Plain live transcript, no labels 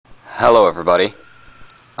Hello everybody,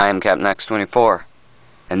 I am Captain X24,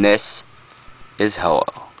 and this is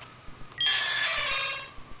Ho-Oh.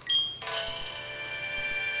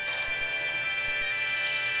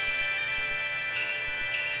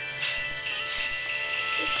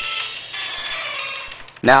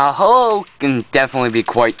 Now, Ho-Oh can definitely be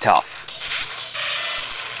quite tough.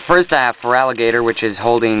 First I have Feraligatr, which is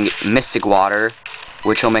holding Mystic Water,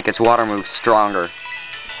 which will make its water move stronger.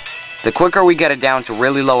 The quicker we get it down to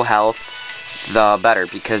really low health, the better,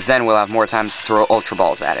 because then we'll have more time to throw Ultra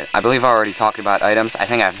Balls at it. I believe I already talked about items. I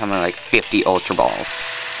think I have something like 50 Ultra Balls.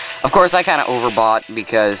 Of course, I kind of overbought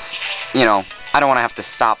because, you know, I don't want to have to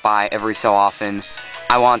stop by every so often.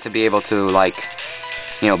 I want to be able to, like,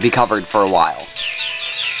 you know, be covered for a while.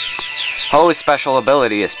 Ho-Oh's special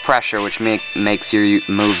ability is Pressure, which makes your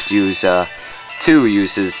moves use 2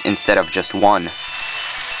 uses instead of just 1.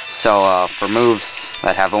 So, for moves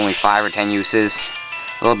that have only 5 or 10 uses,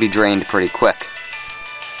 it'll be drained pretty quick.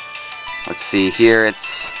 Let's see, here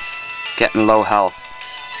it's getting low health.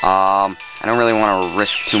 I don't really want to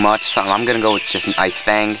risk too much, so I'm going to go with just an Ice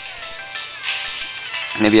Fang.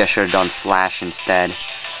 Maybe I should have done Slash instead.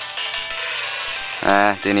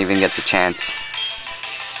 Didn't even get the chance.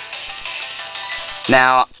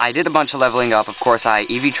 Now, I did a bunch of leveling up. Of course, I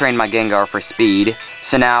EV trained my Gengar for speed.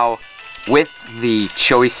 So now, with the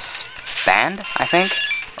Choice Band, I think,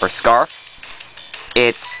 or Scarf,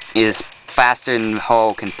 it is faster than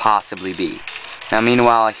Ho-Oh can possibly be. Now,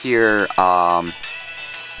 meanwhile, here, I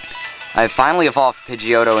finally evolved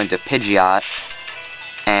Pidgeotto into Pidgeot,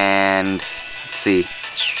 and, let's see,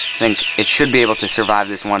 I think it should be able to survive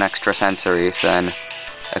this one extra sensory, so then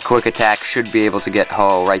a quick attack should be able to get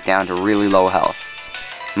Ho-Oh right down to really low health.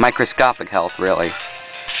 Microscopic health, really. If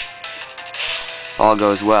all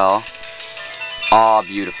goes well. Aw,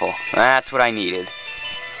 beautiful. That's what I needed.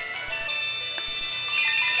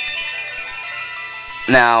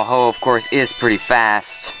 Now, Ho-Oh, of course, is pretty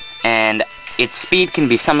fast, and its speed can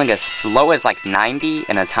be something as slow as like 90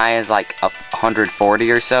 and as high as like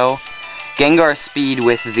 140 or so. Gengar's speed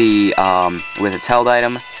with its held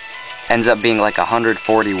item ends up being like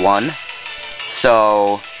 141.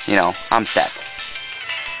 So, you know, I'm set.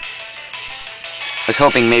 I was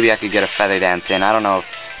hoping maybe I could get a Feather Dance in. I don't know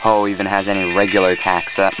if Ho-Oh even has any regular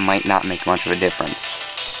attacks, so that might not make much of a difference.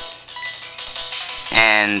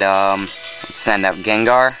 And, let's send out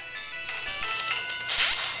Gengar.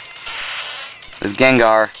 With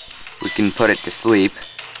Gengar, we can put it to sleep,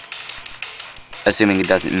 assuming it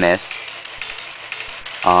doesn't miss.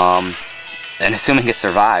 And assuming it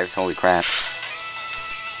survives, holy crap.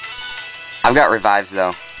 I've got revives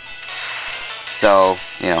though, so,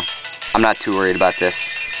 you know, I'm not too worried about this.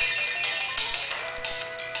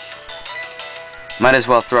 Might as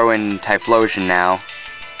well throw in Typhlosion now.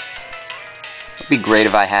 It'd be great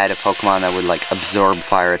if I had a Pokemon that would, like, absorb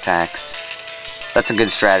fire attacks. That's a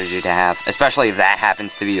good strategy to have, especially if that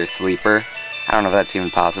happens to be your sleeper. I don't know if that's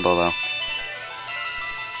even possible, though.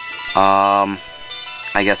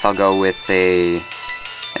 I guess I'll go with I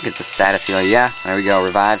think it's a Status Healer. Yeah, there we go,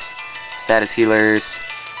 revives. Status Healers,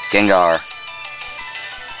 Gengar.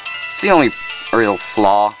 It's the only real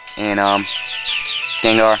flaw in,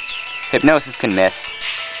 Gengar. Hypnosis can miss.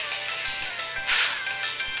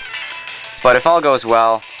 But if all goes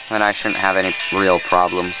well, then I shouldn't have any real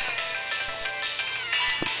problems.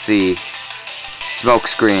 Let's see.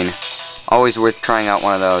 Smokescreen. Always worth trying out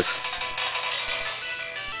one of those.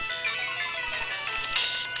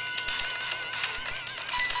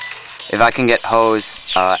 If I can get Ho-Oh's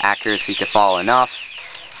accuracy to fall enough,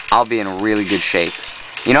 I'll be in really good shape.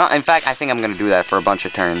 You know, in fact, I think I'm going to do that for a bunch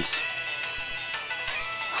of turns.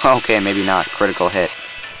 Okay, maybe not. Critical hit.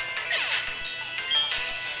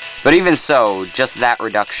 But even so, just that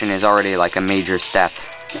reduction is already like a major step.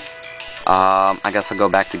 I guess I'll go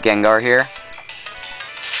back to Gengar here.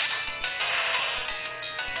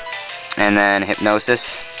 And then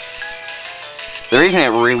Hypnosis. The reason it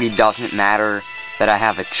really doesn't matter that I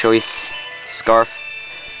have a Choice Scarf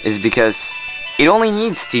is because it only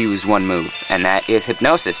needs to use one move, and that is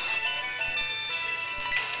Hypnosis.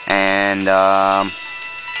 And, let's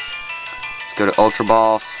go to Ultra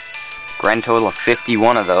Balls. Grand total of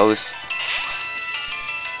 51 of those.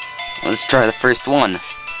 Let's try the first one.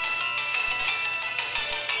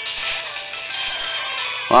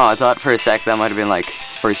 Wow, I thought for a sec that might have been like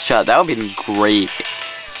first shot. That would have been great.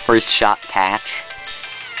 First shot catch.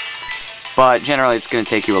 But generally it's going to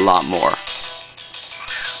take you a lot more.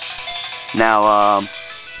 Now,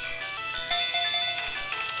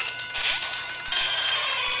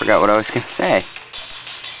 forgot what I was going to say.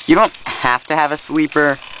 You don't have to have a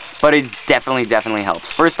sleeper, but it definitely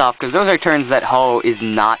helps. First off, because those are turns that Ho is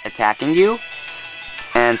not attacking you,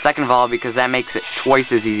 and second of all, because that makes it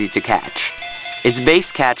twice as easy to catch. Its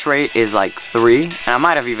base catch rate is like 3, and I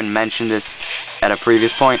might have even mentioned this at a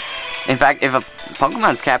previous point. In fact, if a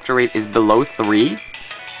Pokemon's capture rate is below 3,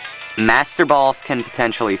 Master Balls can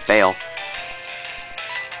potentially fail.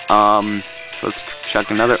 So let's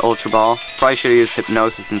chuck another Ultra Ball. Probably should have used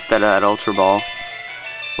Hypnosis instead of that Ultra Ball.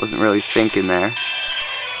 Wasn't really thinking there.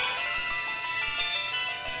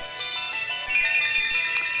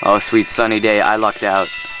 Oh, sweet sunny day, I lucked out.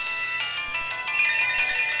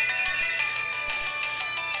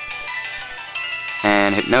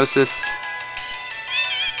 And Hypnosis.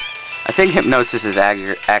 I think Hypnosis'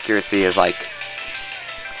 accuracy is like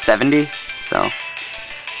 70, so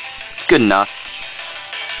it's good enough.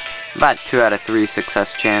 About 2 out of 3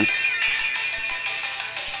 success chance.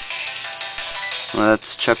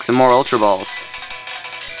 Let's chuck some more Ultra Balls.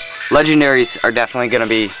 Legendaries are definitely going to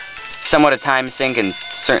be somewhat a time sink and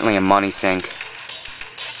certainly a money sink.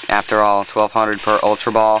 After all, 1200 per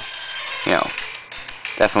Ultra Ball, you know,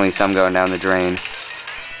 definitely some going down the drain.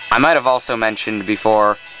 I might have also mentioned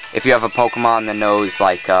before, if you have a Pokemon that knows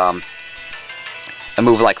like a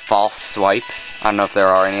move like False Swipe. I don't know if there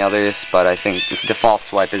are any others, but I think the False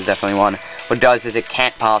Swipe is definitely one. What it does is it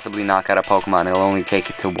can't possibly knock out a Pokemon. It'll only take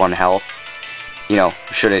it to 1 health. You know,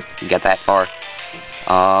 should it get that far.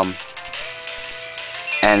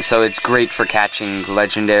 And so it's great for catching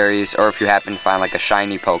legendaries, or if you happen to find like a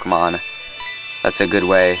shiny Pokemon, that's a good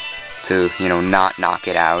way to, you know, not knock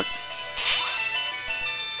it out.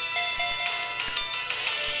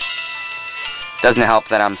 Doesn't help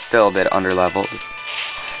that I'm still a bit underleveled.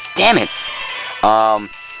 Damn it!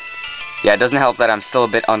 Yeah, it doesn't help that I'm still a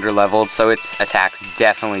bit underleveled, so its attacks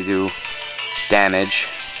definitely do damage.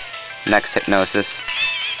 Next, Hypnosis.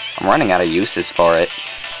 I'm running out of uses for it.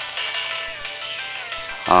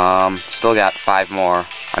 Still got 5 more.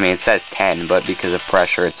 I mean, it says 10, but because of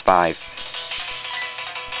pressure, it's 5.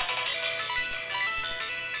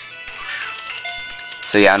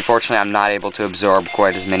 So yeah, unfortunately, I'm not able to absorb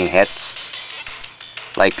quite as many hits.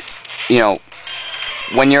 Like, you know,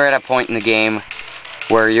 when you're at a point in the game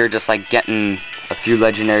where you're just like getting a few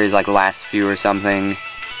legendaries like last few or something,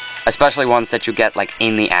 especially ones that you get like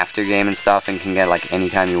in the after game and stuff and can get like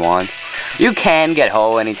anytime you want. You can get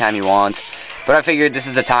Ho anytime you want, but I figured this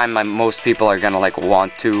is the time most people are gonna like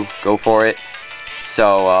want to go for it.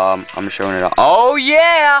 So I'm showing it off. Oh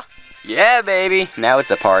yeah! Yeah baby! Now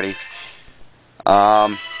it's a party.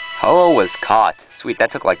 Ho was caught. Sweet,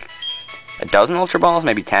 that took like a dozen Ultra Balls,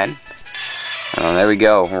 maybe 10. Oh, there we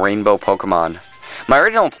go, Rainbow Pokemon. My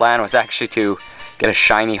original plan was actually to get a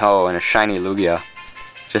shiny Ho and a shiny Lugia.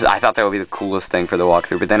 I thought that would be the coolest thing for the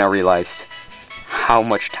walkthrough, but then I realized how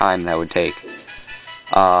much time that would take.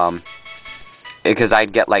 Because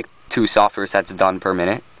I'd get like 2 software sets done per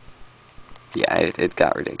minute. Yeah, it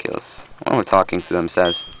got ridiculous. What we're talking to them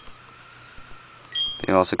says.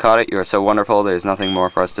 You also caught it. You are so wonderful. There's nothing more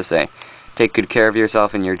for us to say. Take good care of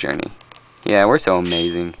yourself and your journey. Yeah, we're so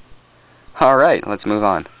amazing. Alright, let's move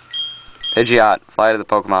on. Pidgeot, fly to the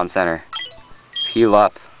Pokemon Center. Let's heal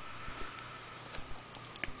up.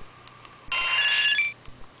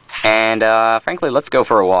 And, frankly, let's go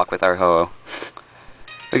for a walk with our Ho-Oh.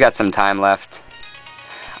 We got some time left.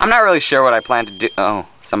 I'm not really sure what I plan to do. Oh,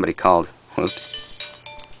 somebody called. Whoops.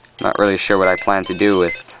 Not really sure what I plan to do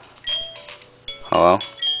with Ho-Oh.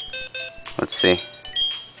 Let's see.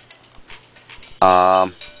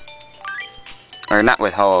 Or not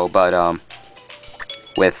with Ho-Oh, but,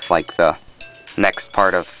 with, like, the next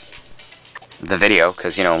part of the video,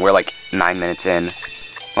 because, you know, we're, like, 9 minutes in.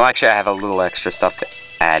 Well, actually, I have a little extra stuff to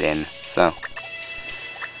add in, so.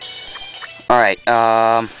 Alright,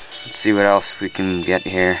 let's see what else we can get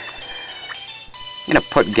here. I'm gonna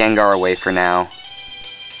put Gengar away for now.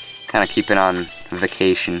 Kind of keep it on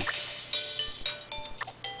vacation.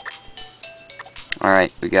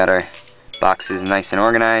 Alright, we got our boxes nice and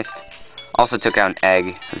organized. Also took out an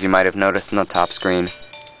egg, as you might have noticed on the top screen.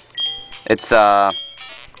 It's,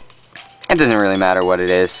 it doesn't really matter what it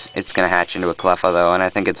is. It's gonna hatch into a Cleffa, though, and I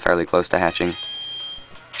think it's fairly close to hatching.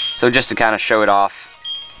 So just to kind of show it off,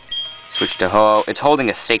 switch to Ho-Oh. It's holding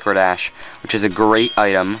a Sacred Ash, which is a great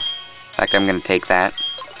item. In fact, I'm gonna take that.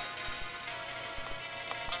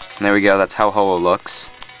 And there we go, that's how Ho-Oh looks.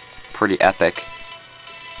 Pretty epic.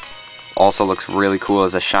 Also looks really cool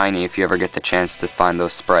as a shiny if you ever get the chance to find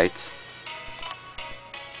those sprites.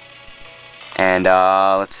 And,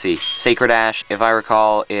 let's see. Sacred Ash, if I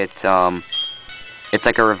recall, it's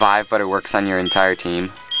like a revive, but it works on your entire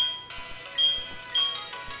team.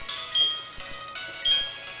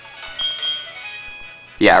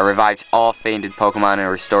 Yeah, it revives all fainted Pokemon and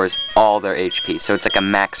restores all their HP. So it's like a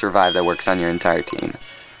max revive that works on your entire team.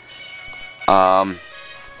 Yeah,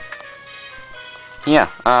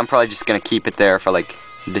 I'm probably just gonna keep it there for like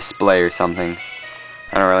display or something.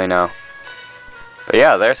 I don't really know. But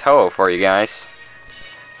yeah, there's Ho-Oh for you guys.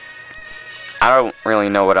 I don't really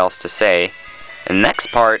know what else to say. The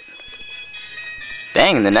next part,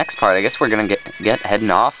 dang, the next part, I guess we're gonna get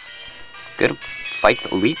heading off. Good fight the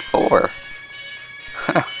Elite Four.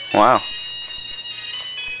 Wow.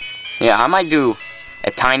 Yeah, I might do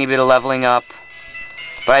a tiny bit of leveling up,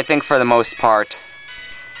 but I think for the most part,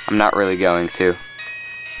 I'm not really going to.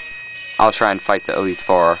 I'll try and fight the Elite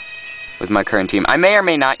Four with my current team. I may or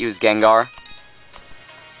may not use Gengar,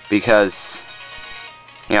 because,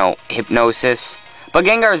 you know, Hypnosis. But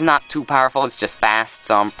Gengar is not too powerful, it's just fast,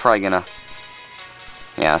 so I'm probably gonna,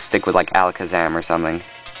 yeah, stick with like Alakazam or something.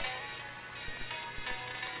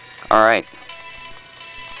 Alright.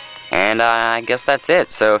 And I guess that's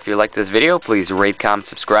it. So if you like this video, please rate, comment,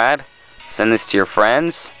 subscribe. Send this to your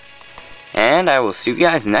friends. And I will see you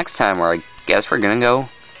guys next time, where I guess we're gonna go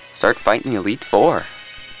start fighting the Elite Four.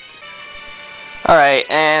 Alright,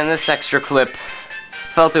 and this extra clip,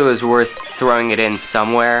 felt it was worth throwing it in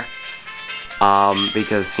somewhere.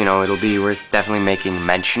 Because, you know, it'll be worth definitely making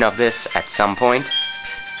mention of this at some point.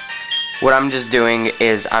 What I'm just doing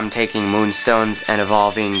is I'm taking Moonstones and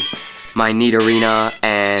evolving my Nidorina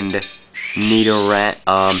and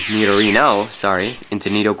Nidorino, sorry, into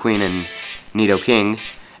Nidoqueen and Nidoking,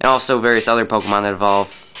 and also various other Pokemon that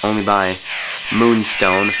evolve only by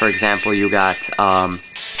Moonstone. For example, you got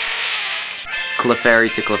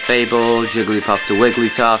Clefairy to Clefable, Jigglypuff to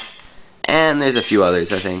Wigglytuff, and there's a few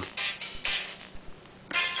others, I think.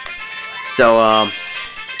 So,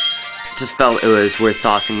 just felt it was worth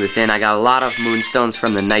tossing this in. I got a lot of Moonstones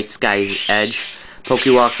from the Night Sky's Edge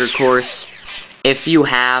Pokewalker course. If you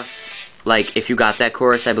have, like, if you got that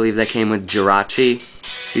course, I believe that came with Jirachi,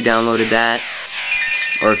 if you downloaded that.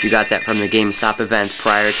 Or if you got that from the GameStop event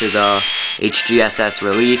prior to the HGSS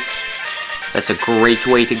release. That's a great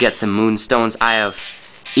way to get some Moonstones. I have,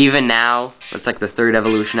 even now, that's like the third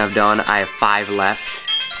evolution I've done, I have 5 left.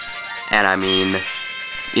 And I mean,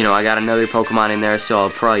 you know, I got another Pokemon in there, so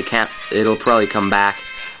it'll probably come back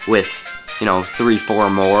with, you know,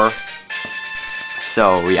 3-4 more.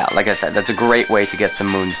 So yeah, like I said, that's a great way to get some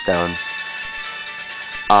Moonstones.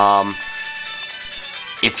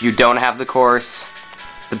 If you don't have the course,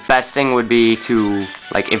 the best thing would be to,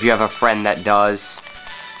 like, if you have a friend that does,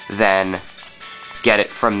 then get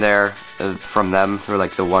it from there, from them, through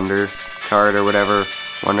like the Wonder card or whatever,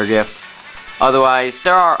 Wonder Gift. Otherwise,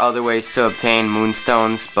 there are other ways to obtain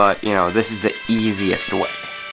Moonstones, but, you know, this is the easiest way.